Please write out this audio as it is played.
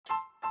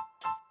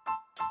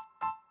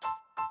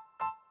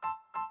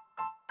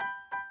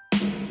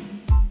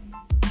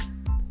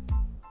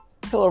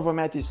Hello everyone,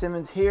 Matthew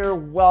Simmons here.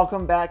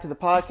 Welcome back to the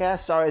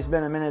podcast. Sorry it's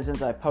been a minute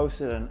since I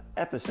posted an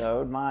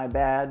episode. My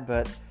bad,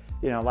 but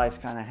life's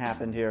kind of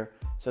happened here.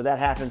 So that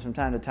happens from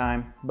time to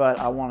time, but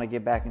I want to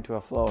get back into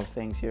a flow of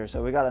things here.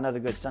 So we got another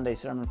good Sunday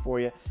sermon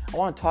for you. I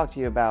want to talk to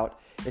you about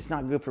it's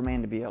not good for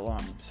man to be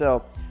alone.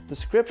 So the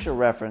scripture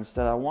reference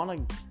that I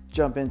want to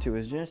jump into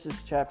is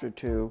Genesis chapter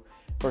 2,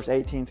 verse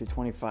 18 through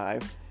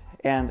 25.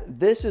 And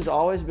this has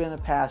always been a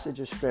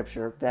passage of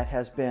scripture that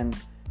has been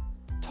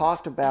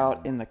talked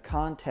about in the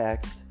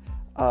context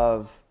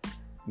of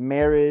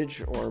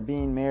marriage or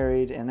being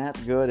married, and that's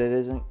good. It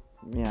isn't,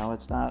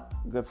 it's not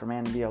good for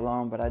man to be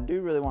alone, but I do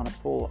really want to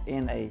pull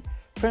in a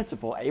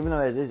principle, even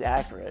though it is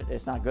accurate.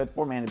 It's not good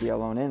for man to be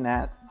alone in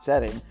that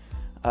setting.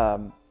 I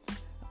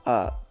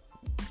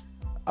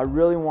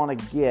really want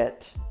to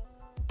get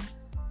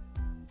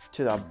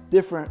to the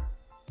different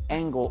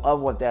angle of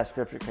what that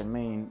scripture can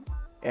mean,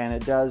 and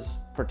it does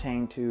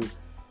pertain to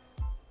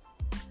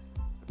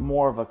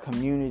more of a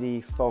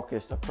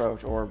community-focused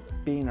approach, or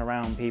being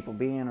around people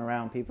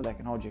that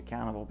can hold you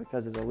accountable,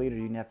 because as a leader,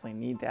 you definitely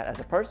need that. As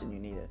a person, you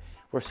need it.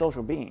 We're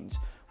social beings.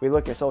 We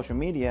look at social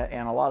media,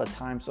 and a lot of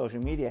times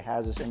social media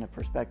has us in the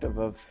perspective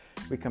of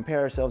we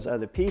compare ourselves to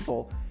other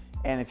people,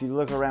 and if you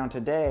look around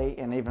today,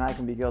 and even I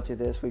can be guilty of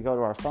this, we go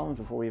to our phones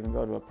before we even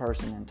go to a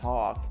person and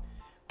talk.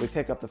 We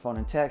pick up the phone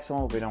and text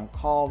them, we don't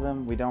call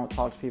them, we don't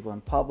talk to people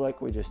in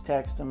public, we just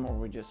text them, or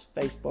we just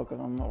Facebook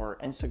them, or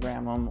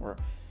Instagram them, or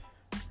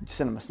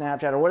send them a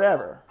Snapchat or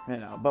whatever,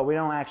 but we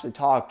don't actually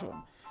talk to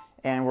them.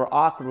 And we're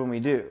awkward when we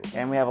do.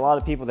 And we have a lot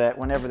of people that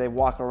whenever they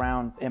walk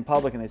around in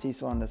public and they see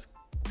someone that's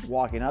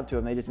walking up to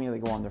them, they just immediately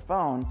go on their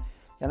phone.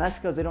 And that's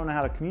because they don't know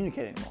how to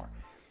communicate anymore.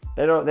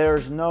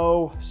 There's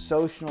no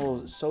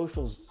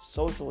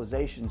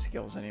socialization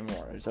skills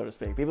anymore, so to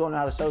speak. People don't know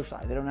how to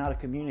socialize. They don't know how to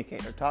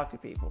communicate or talk to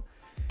people.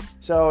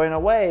 So in a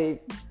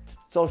way,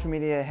 social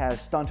media has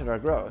stunted our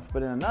growth.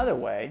 But in another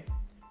way,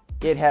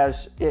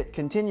 it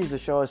continues to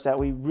show us that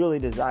we really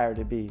desire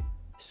to be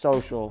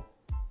social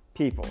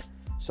people,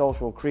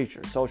 social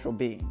creatures, social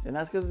beings. And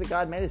that's because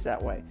God made us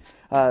that way.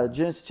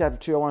 Genesis chapter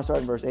 2, I want to start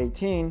in verse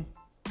 18.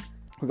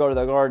 We go to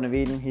the Garden of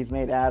Eden. He's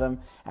made Adam.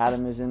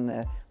 Adam is in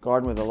the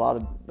garden with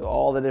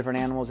all the different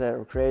animals that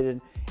were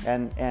created.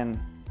 And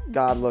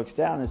God looks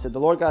down and said, "The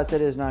Lord God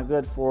said, it is not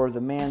good for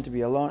the man to be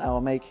alone. I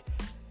will make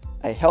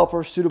a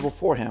helper suitable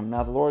for him."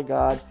 Now the Lord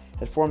God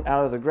had formed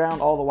out of the ground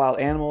all the wild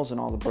animals and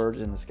all the birds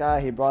in the sky.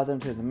 He brought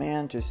them to the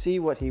man to see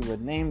what he would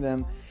name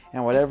them,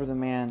 and whatever the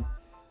man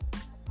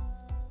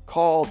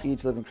called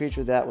each living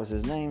creature, that was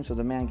his name. So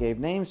the man gave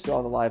names to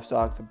all the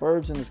livestock, the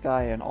birds in the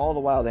sky, and all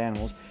the wild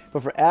animals.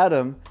 But for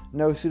Adam,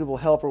 no suitable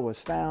helper was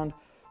found.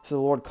 So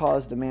the Lord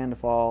caused the man to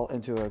fall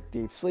into a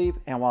deep sleep,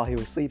 and while he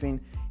was sleeping,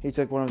 he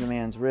took one of the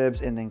man's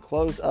ribs and then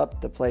closed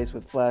up the place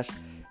with flesh.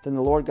 Then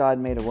the Lord God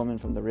made a woman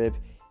from the rib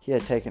he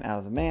had taken out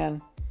of the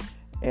man.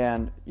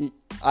 And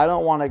I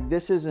want to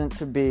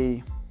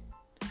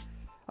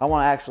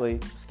actually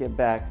skip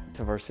back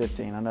to verse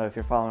 15. I know if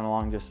you're following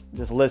along, just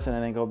listen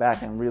and then go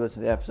back and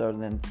re-listen to the episode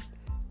and then,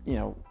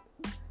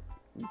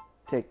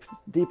 take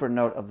deeper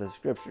note of the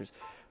scriptures.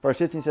 Verse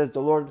 15 says, "The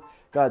Lord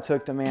God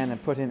took the man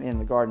and put him in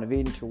the Garden of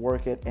Eden to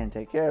work it and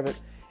take care of it.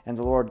 And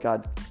the Lord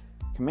God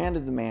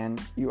commanded the man,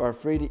 'You are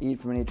free to eat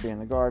from any tree in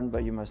the garden,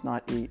 but you must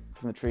not eat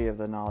from the tree of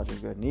the knowledge of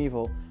good and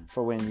evil,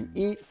 for when you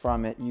eat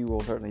from it, you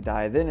will certainly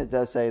die.'" Then it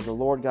does say, "The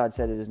Lord God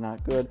said, it is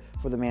not good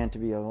for the man to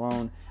be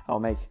alone. I'll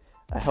make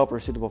a helper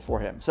suitable for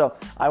him." So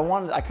I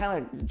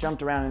kind of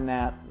jumped around in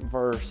that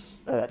verse,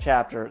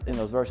 chapter, in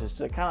those verses,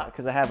 to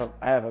because I have a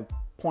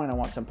point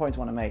some points I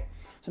want to make.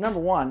 So number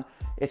one,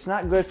 it's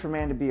not good for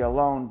man to be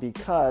alone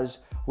because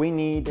we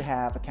need to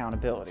have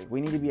accountability.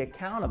 We need to be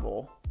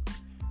accountable.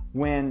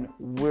 When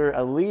we're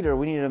a leader,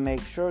 we need to make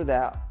sure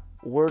that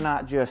we're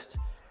not just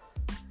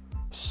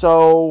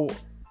so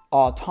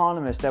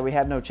autonomous that we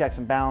have no checks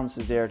and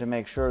balances there to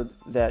make sure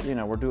that,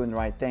 we're doing the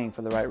right thing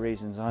for the right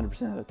reasons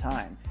 100% of the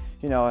time.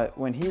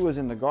 When he was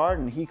in the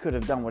garden, he could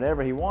have done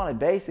whatever he wanted,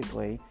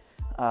 basically,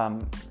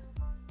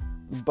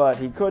 but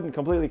he couldn't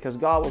completely because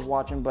God was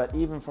watching. But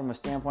even from a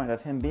standpoint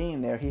of him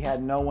being there, he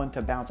had no one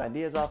to bounce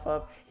ideas off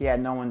of. He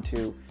had no one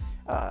to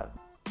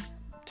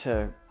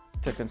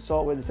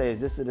consult with and say, is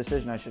this the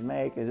decision I should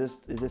make? Is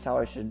this how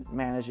I should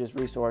manage this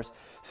resource?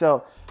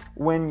 So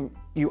when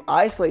you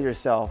isolate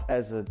yourself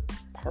as a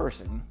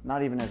person,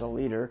 not even as a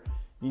leader,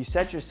 you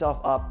set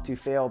yourself up to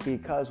fail,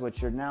 because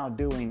what you're now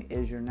doing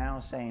is you're now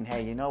saying,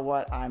 hey, you know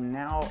what? I'm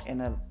now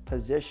in a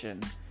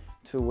position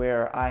to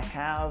where I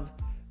have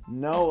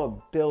no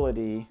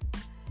ability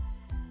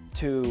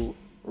to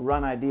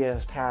run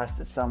ideas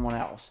past someone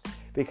else,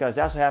 because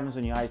that's what happens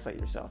when you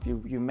isolate yourself.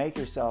 You make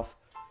yourself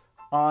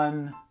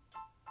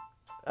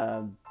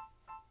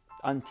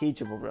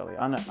unteachable, really,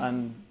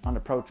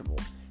 unapproachable.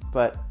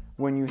 But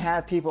when you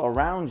have people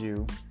around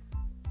you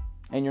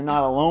and you're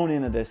not alone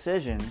in a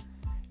decision,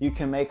 you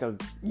can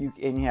and you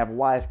have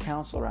wise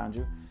counsel around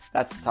you.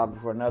 That's a topic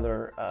for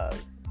another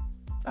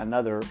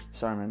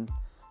sermon.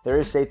 There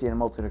is safety in a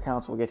multitude of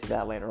counsel. We'll get to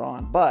that later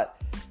on. But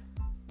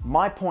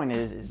my point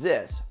is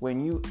this: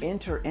 when you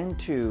enter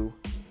into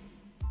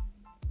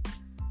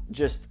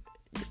just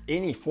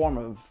any form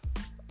of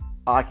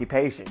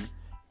occupation,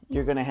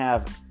 you're going to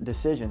have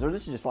decisions, or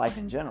this is just life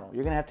in general.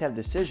 You're going to have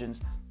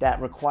decisions that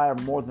require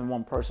more than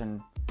one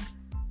person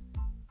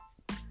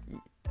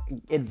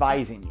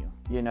advising you.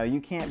 You know,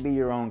 you can't be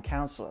your own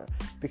counselor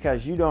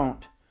because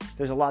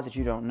there's a lot that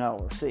you don't know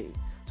or see.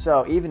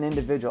 So even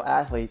individual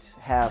athletes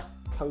have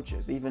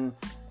coaches, even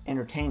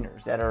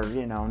entertainers that are,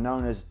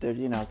 known as the,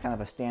 kind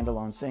of a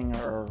standalone singer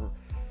or,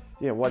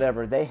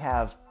 whatever. They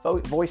have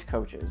voice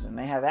coaches and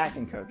they have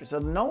acting coaches. So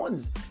no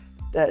one's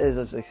that is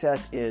a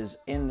success is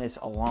in this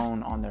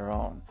alone on their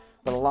own.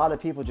 But a lot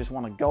of people just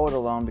want to go it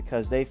alone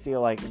because they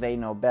feel like they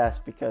know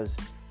best, because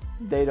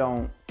they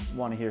don't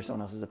want to hear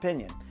someone else's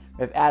opinion.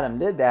 If Adam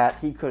did that,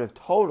 he could have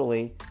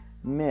totally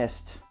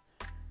missed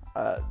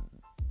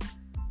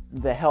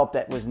the help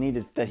that was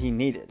needed, that he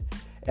needed.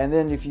 And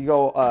then if you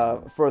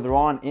go further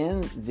on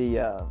in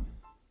the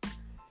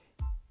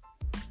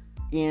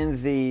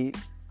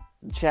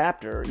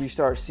chapter, you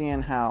start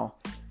seeing how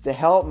the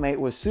helpmate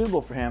was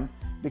suitable for him,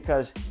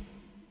 because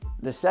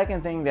the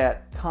second thing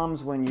that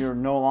comes when you're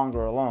no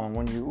longer alone,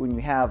 when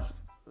you have,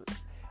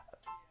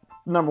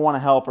 number one, a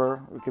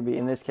helper, it could be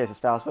in this case a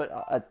spouse,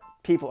 but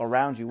people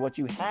around you, what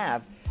you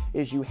have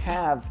is you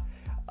have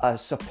a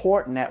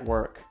support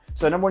network.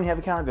 So number one, you have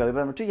accountability, but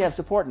number two, you have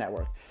support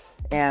network.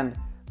 And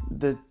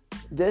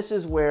this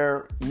is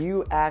where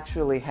you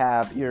actually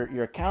have,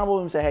 you're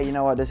accountable and say, hey, you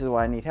know what, this is what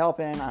I need help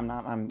in.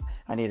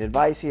 I need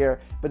advice here.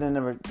 But then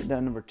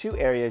the number two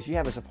area is you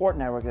have a support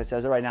network that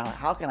says, all right, now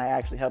how can I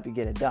actually help you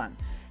get it done?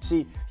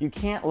 See, you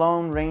can't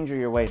Lone Ranger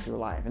your way through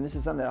life. And this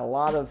is something that a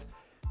lot of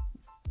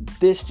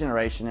this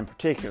generation in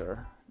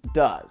particular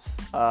does.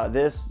 Gen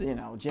Z,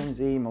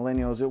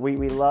 millennials,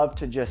 we love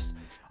to just,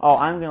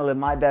 I'm going to live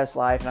my best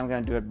life and I'm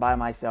going to do it by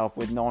myself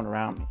with no one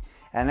around me.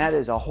 And that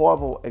is a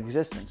horrible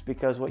existence,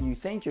 because what you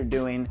think you're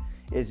doing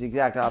is the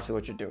exact opposite of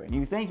what you're doing.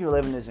 You think you're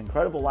living this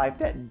incredible life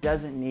that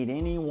doesn't need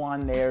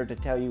anyone there to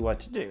tell you what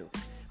to do.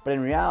 But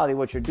in reality,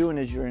 what you're doing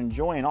is you're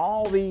enjoying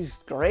all these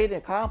great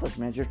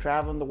accomplishments. You're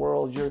traveling the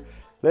world. You're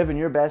living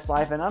your best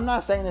life. And I'm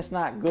not saying it's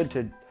not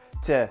good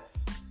to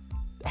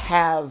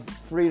have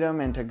freedom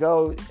and to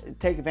go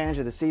take advantage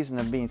of the season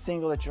of being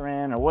single that you're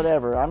in or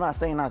whatever. I'm not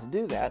saying not to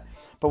do that.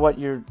 But what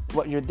you're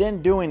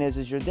then doing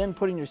is you're then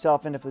putting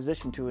yourself in a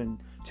position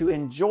to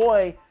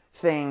enjoy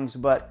things,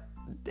 but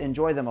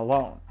enjoy them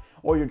alone.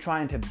 Or you're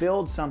trying to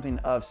build something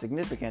of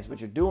significance, but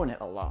you're doing it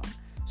alone.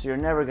 So you're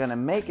never going to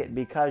make it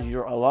because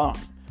you're alone.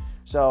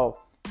 So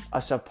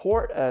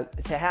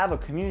to have a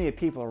community of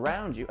people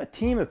around you, a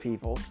team of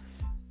people,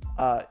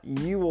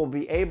 you will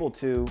be able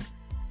to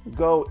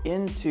go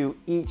into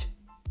each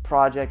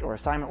project or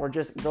assignment, or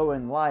just go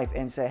in life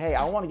and say, hey,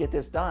 I want to get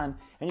this done.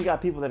 And you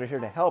got people that are here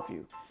to help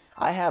you.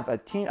 I have a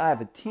team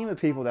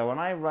of people that when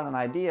I run an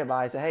idea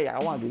by, I say, hey, I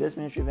want to do this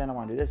ministry event, I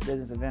want to do this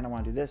business event, I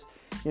want to do this,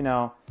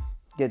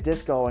 get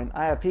this going.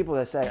 I have people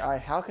that say, all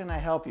right, how can I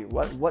help you?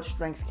 What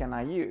strengths can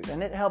I use?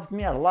 And it helps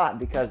me out a lot,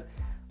 because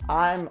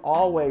I'm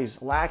always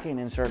lacking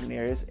in certain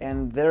areas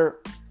and they're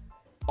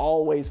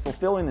always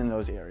fulfilling in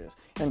those areas,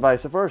 and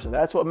vice versa.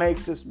 That's what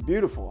makes this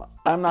beautiful.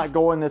 I'm not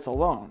going this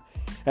alone.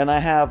 And I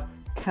have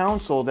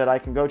counsel that I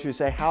can go to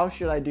say, how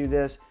should I do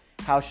this?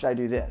 How should I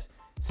do this?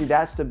 See,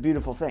 that's the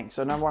beautiful thing.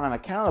 So number one, I'm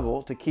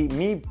accountable to keep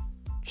me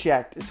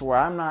checked to where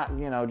I'm not,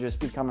 just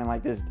becoming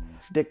like this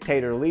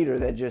dictator leader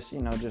that just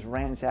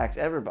ransacks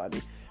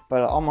everybody.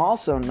 But I'm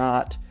also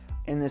not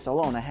in this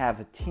alone. I have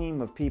a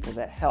team of people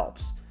that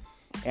helps,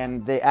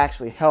 and they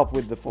actually help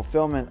with the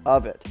fulfillment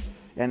of it,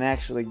 and they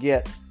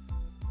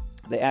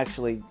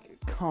actually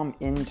come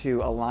into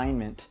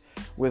alignment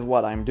with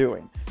what I'm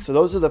doing. So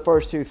those are the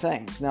first two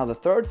things. Now the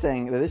third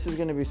thing, this is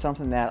going to be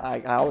something that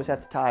I always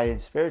have to tie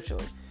in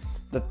spiritually.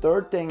 The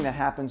third thing that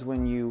happens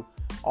when you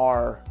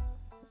are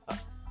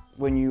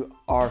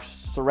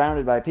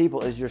surrounded by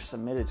people is you're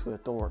submitted to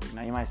authority.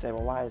 Now you might say,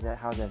 well, why is that?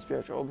 How's that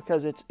spiritual? Well,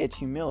 because it's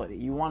humility.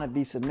 You want to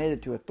be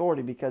submitted to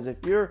authority, because if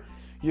you're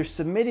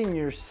submitting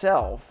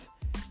yourself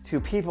to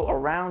people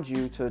around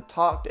you to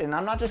talk, and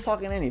I'm not just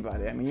talking to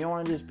anybody. I mean, you don't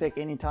want to just pick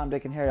any Tom,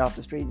 Dick, and Harry off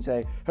the street and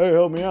say, hey,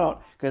 help me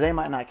out, because they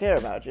might not care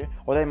about you,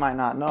 or they might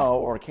not know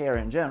or care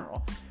in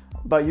general.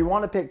 But you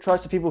want to pick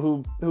trusted people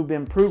who've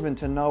been proven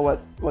to know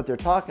what they're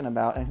talking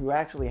about, and who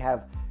actually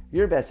have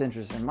your best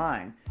interest in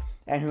mind,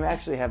 and who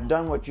actually have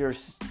done what you're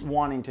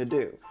wanting to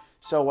do.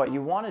 So what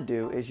you want to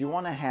do is you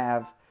want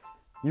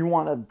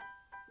to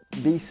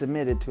be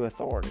submitted to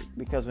authority,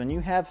 because when you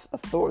have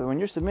authority, when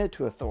you're submitted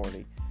to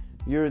authority,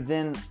 you're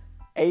then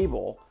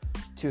able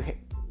to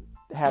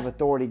have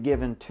authority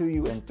given to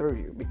you and through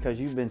you, because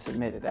you've been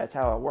submitted. That's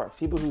how it works.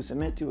 People who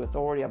submit to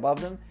authority above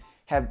them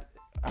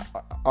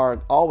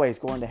are always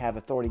going to have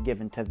authority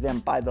given to them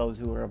by those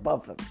who are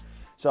above them.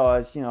 So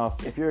as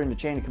if you're in the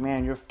chain of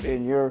command,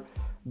 you're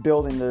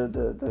building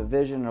the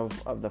vision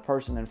of the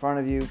person in front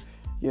of you,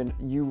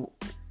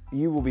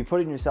 you will be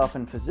putting yourself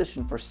in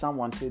position for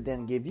someone to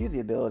then give you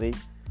the ability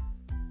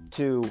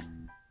to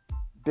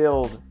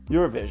build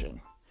your vision.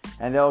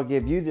 and they'll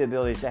give you the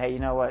ability to say, hey, you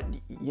know what,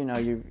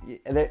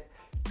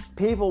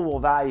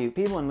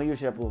 people in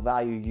leadership will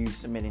value you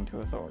submitting to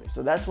authority.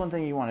 So that's one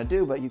thing you want to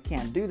do, but you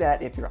can't do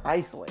that if you're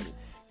isolated.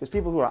 Because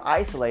people who are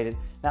isolated,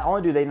 not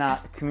only do they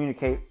not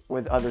communicate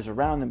with others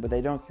around them, but they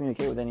don't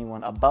communicate with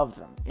anyone above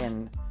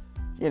them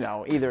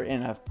either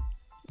in a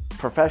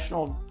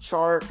professional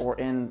chart or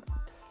in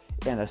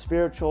a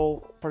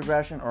spiritual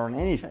progression or in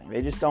anything.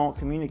 They just don't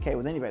communicate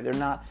with anybody. They're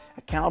not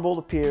accountable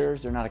to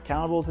peers. They're not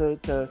accountable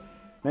to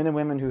men and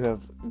women who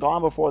have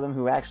gone before them,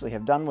 who actually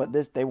have done what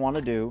they want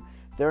to do.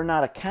 They're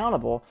not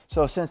accountable.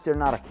 So since they're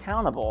not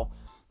accountable,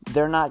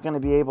 they're not going to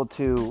be able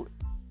to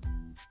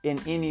in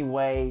any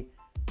way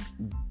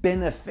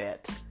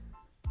benefit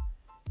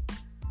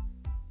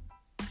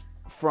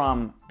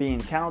from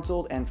being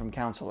counseled and from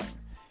counseling.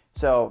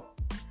 So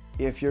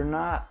if you're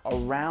not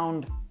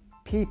around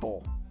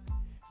people,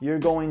 you're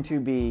going to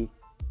be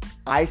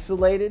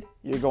isolated,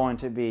 you're going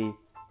to be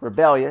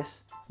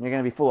rebellious, and you're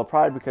going to be full of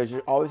pride because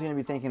you're always going to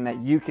be thinking that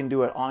you can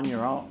do it on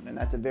your own. And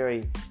that's a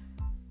very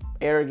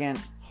arrogant,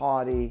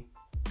 haughty,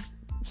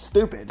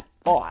 stupid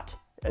thought.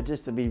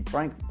 Just to be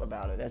frank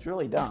about it, that's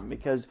really dumb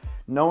because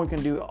no one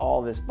can do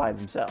all this by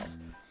themselves.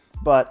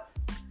 But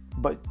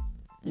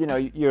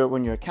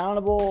when you're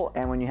accountable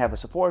and when you have a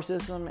support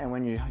system and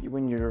when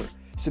you're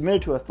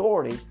submitted to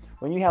authority,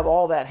 when you have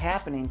all that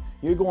happening,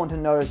 you're going to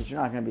notice that you're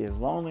not going to be as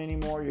lonely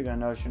anymore. You're going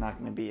to notice you're not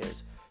going to be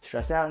as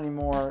stressed out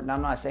anymore. Now,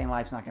 I'm not saying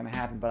life's not going to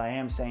happen, but I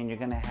am saying you're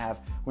going to have,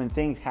 when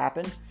things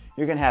happen,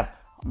 you're going to have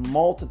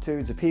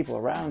multitudes of people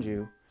around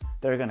you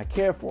that are going to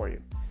care for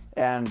you.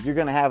 And you're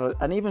going to have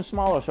an even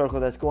smaller circle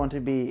that's going to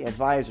be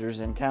advisors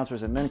and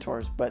counselors and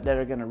mentors, but that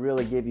are going to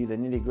really give you the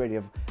nitty-gritty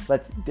of,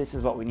 this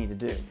is what we need to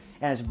do.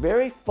 And it's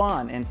very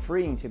fun and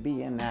freeing to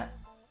be in that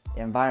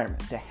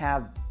environment, to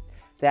have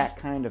that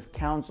kind of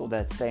counsel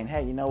that's saying,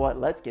 hey, you know what,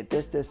 let's get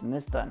this, and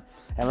this done,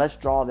 and let's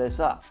draw this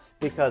up.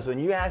 Because when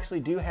you actually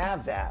do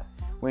have that,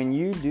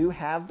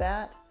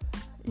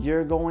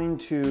 you're going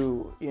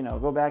to,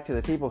 go back to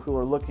the people who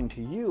are looking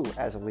to you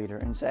as a leader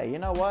and say, you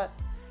know what,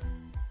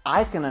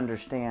 I can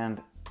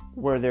understand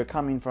where they're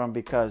coming from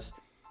because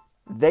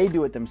they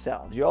do it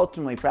themselves. You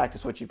ultimately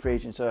practice what you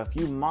preach, and so if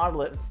you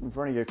model it in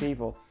front of your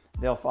people,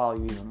 they'll follow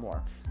you even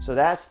more. So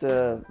that's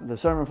the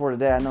sermon for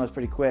today. I know it's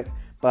pretty quick,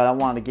 but I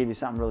wanted to give you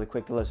something really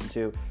quick to listen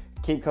to.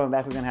 Keep coming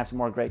back. We're going to have some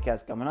more great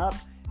guests coming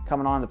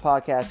on the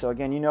podcast. So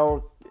again,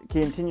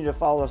 continue to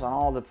follow us on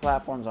all the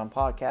platforms on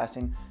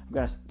podcasting.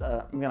 I'm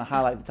going to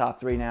highlight the top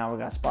 3 now. We've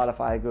got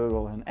Spotify,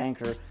 Google, and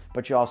Anchor,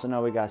 but you also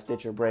know we got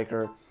Stitcher,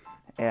 Breaker,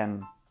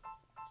 and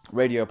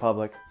Radio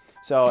Public.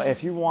 So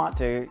if you want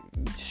to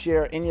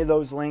share any of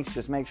those links,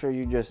 just make sure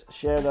you just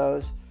share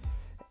those.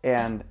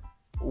 And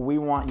we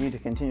want you to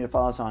continue to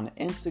follow us on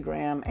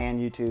Instagram and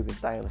YouTube at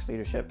Stylish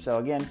Leadership. So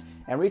again,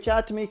 and reach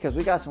out to me because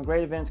we got some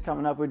great events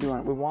coming up. We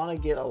want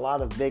to get a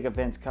lot of big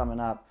events coming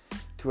up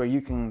to where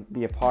you can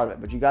be a part of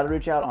it. But you got to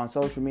reach out on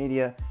social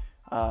media,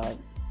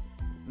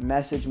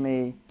 message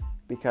me,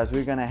 because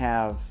we're going to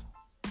have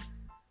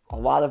a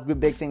lot of good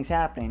big things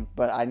happening.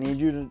 But I need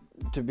you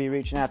to be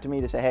reaching out to me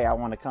to say, hey, I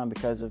want to come,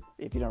 because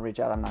if you don't reach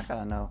out, I'm not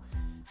going to know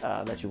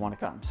that you want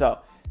to come. So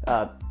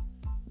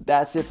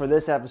that's it for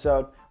this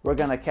episode. We're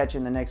going to catch you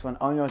in the next one.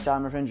 On your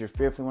side, my friends, you're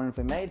fearfully,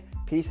 wonderfully made.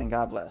 Peace and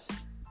God bless.